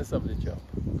seriousness of the job.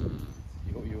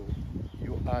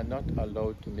 You are not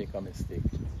allowed to make a mistake.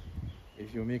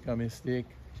 If you make a mistake,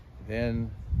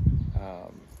 then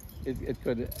it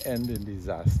could end in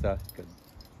disaster. It could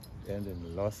end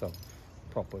in loss of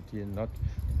property,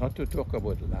 not to talk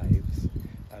about lives.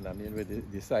 And I mean,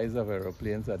 with the size of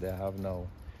aeroplanes that they have now,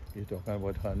 you're talking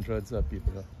about hundreds of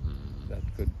people that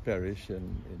could perish in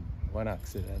one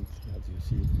accident, as you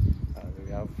see.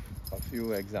 We have a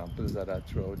few examples that are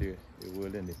throughout the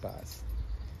world in the past.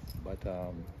 But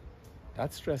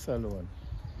that stress alone,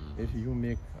 if you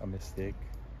make a mistake,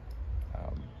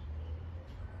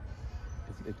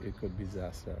 it could be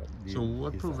disaster. So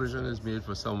what provision is made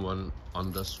for someone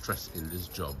under stress in this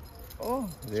job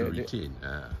to retain?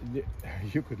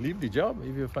 You could leave the job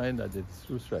if you find that it's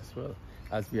too stressful.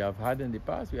 As we have had in the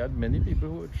past, we had many people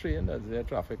who were trained as their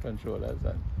traffic controllers,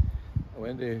 and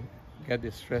when they get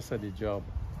the stress of the job,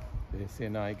 they say,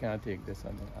 no, I can't take this,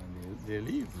 and they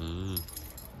leave.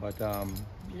 But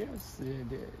yes,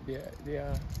 there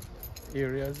are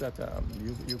areas that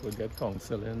you could get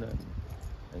counseling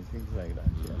and things like that.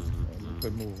 Yes, and you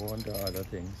could move on to other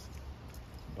things.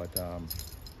 But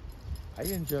I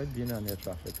enjoyed being an air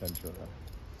traffic controller.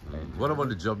 What about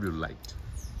the job you liked?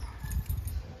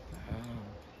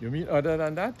 You mean other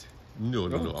than that? No.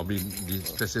 I mean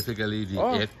specifically the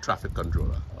air traffic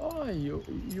controller. Oh,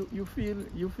 you feel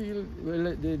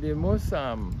well. The most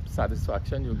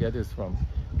satisfaction you get is from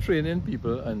training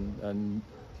people and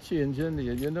changing.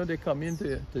 They come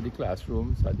into the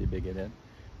classrooms at the beginning,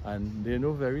 and they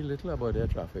know very little about air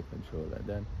traffic control. And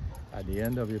then at the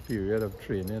end of your period of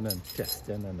training and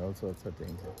testing and all sorts of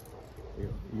things,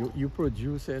 you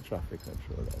produce air traffic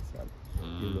controllers.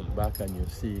 And you look back and you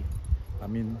see, I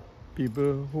mean,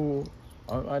 people who,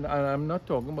 and I'm not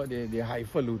talking about the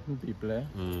highfalutin people.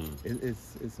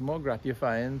 It's more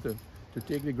gratifying to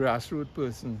take the grassroots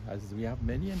person, as we have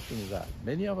many in Trinidad.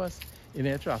 Many of us in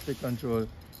air traffic control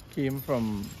came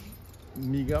from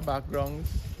meager backgrounds,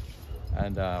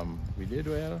 and we did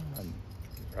well. And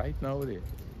right now,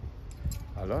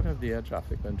 a lot of the air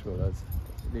traffic controllers,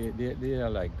 they are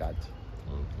like that.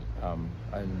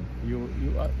 And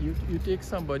you take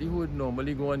somebody who would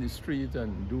normally go on the street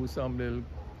and do some little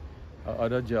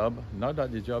other job. Not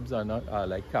that the jobs are not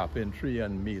like carpentry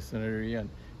and masonry and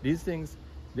these things,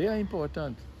 they are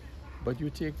important. But you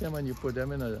take them and you put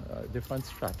them in a different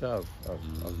strata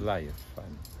of life,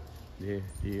 and they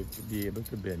be able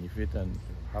to benefit and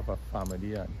have a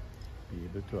family and be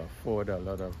able to afford a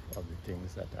lot of the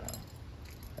things that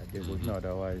they wouldn't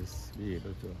otherwise be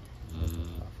able to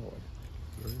afford.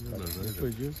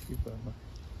 Produce people.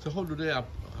 So how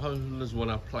does one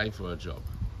apply for a job?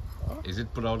 Is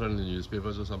it put out in the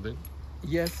newspapers or something?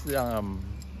 Yes,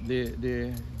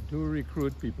 they do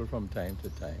recruit people from time to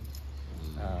time.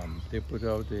 They put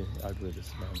out the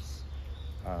advertisements.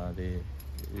 The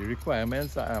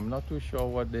requirements, I'm not too sure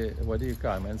what the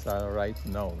requirements are right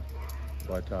now,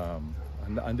 but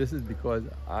and this is because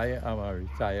I am a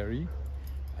retiree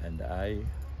and I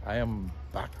am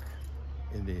back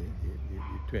in the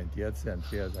 20th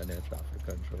century as an air traffic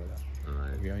controller.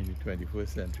 We are in the 21st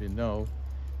century now,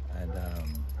 and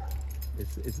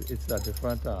it's a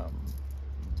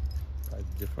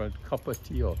different cup of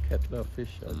tea or kettle of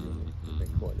fish, as you may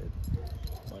call it.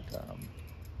 But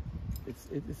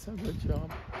it's a good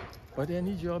job. But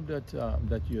any job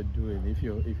that you're doing, if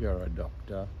you're a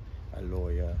doctor, a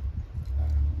lawyer,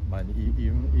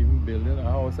 even building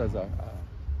a house as a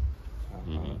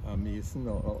mason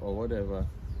or whatever,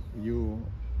 you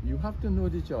have to know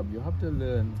the job. You have to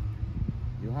learn.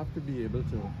 You have to be able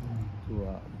to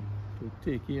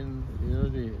take in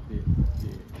the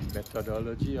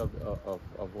methodology of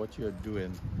what you're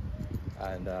doing,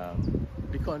 and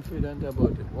be confident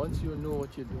about it. Once you know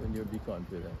what you're doing, you'll be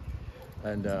confident.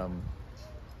 And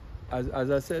as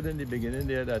I said in the beginning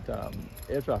there, that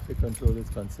air traffic control is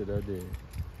considered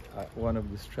one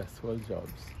of the stressful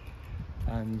jobs.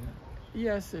 And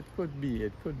yes, it could be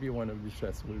one of the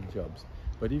stressful jobs.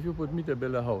 But if you put me to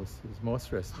build a house, it's more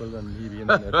stressful than me being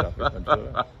an air traffic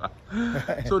controller.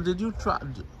 So did you try,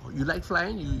 you like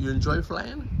flying? You enjoy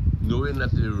flying? Knowing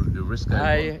that the risk?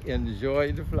 I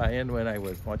enjoyed flying when I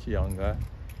was much younger.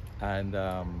 And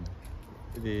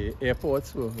the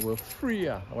airports were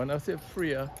freer. When I say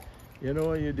freer, you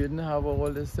know, you didn't have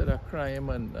all this sort of crime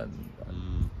and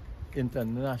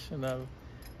international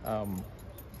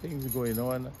things going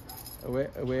on.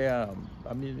 Where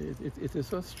I mean, it is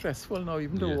so stressful now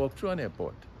even to walk through an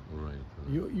airport. Right.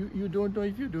 You don't know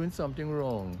if you're doing something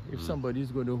wrong, if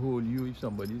somebody's going to hold you, if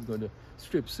somebody's going to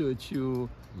strip search you,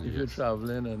 if you're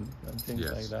traveling and things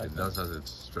like that. It does have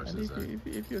its stresses. And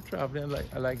if you're traveling,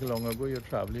 like long ago you're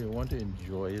traveling, you want to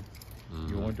enjoy it.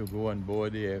 You want to go on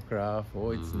board the aircraft. Oh,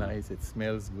 it's nice, it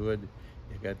smells good.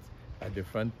 You get a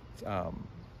different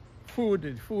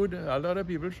food. A lot of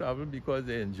people travel because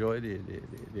they enjoy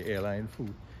the airline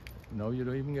food. now you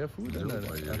don't even get food. You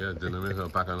get dinner with a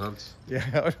pack of nuts. Yeah,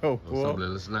 I don't Or some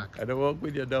little snack. I don't walk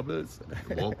with your doubles.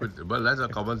 Well, that's a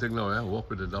common thing now, yeah? Walk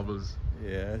with the doubles.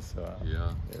 Yes.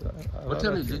 Yeah. But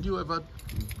tell me, did you ever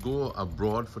go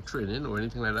abroad for training or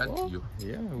anything like that? Oh,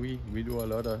 yeah, we do a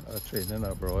lot of training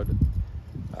abroad.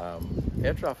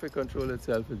 Air traffic control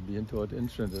itself is being taught in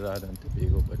Trinidad and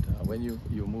Tobago, but when you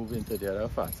move into the other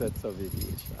facets of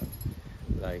aviation,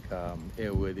 like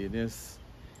airworthiness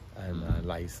and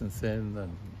licensing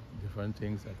and different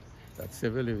things that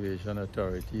Civil Aviation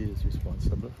Authority is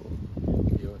responsible for.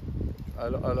 A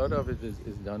lot of it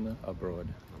is done abroad.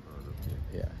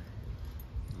 Yeah.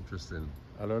 Interesting.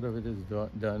 A lot of it is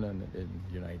done in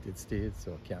United States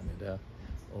or Canada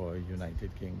or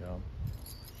United Kingdom.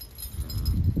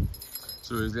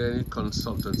 So is there any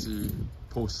consultancy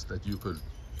post that you could,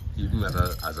 even as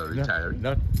a retiree?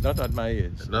 Not at my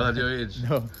age. Not at your age?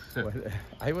 No. Well,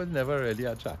 I was never really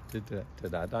attracted to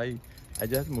that. I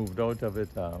just moved out of it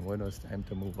when it was time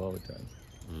to move out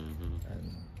and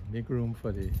make room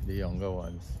for the younger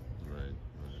ones. Right.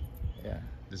 Yeah.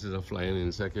 This is a flying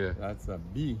insect here. That's a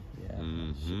bee.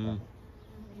 Yeah.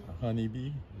 A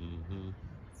honeybee.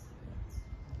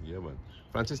 Yeah, man.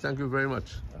 Francis, thank you very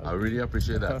much. Okay. I really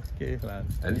appreciate that. Okay,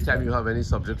 Lance. Anytime you have any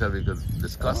subject that we could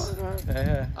discuss,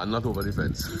 I'm not over the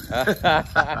fence.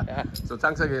 So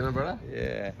thanks again, brother.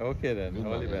 Yeah, okay then. Good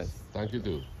All the best. Thank you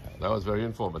too. That was very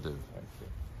informative.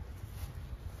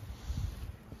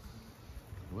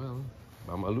 Well,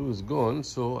 Mamalu is gone,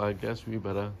 so I guess we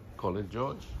better call it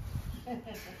George.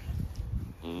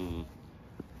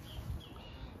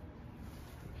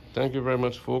 Thank you very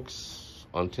much, folks.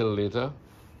 Until later,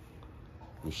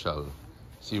 we shall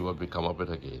see what we come up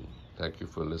with again. Thank you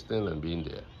for listening and being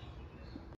there.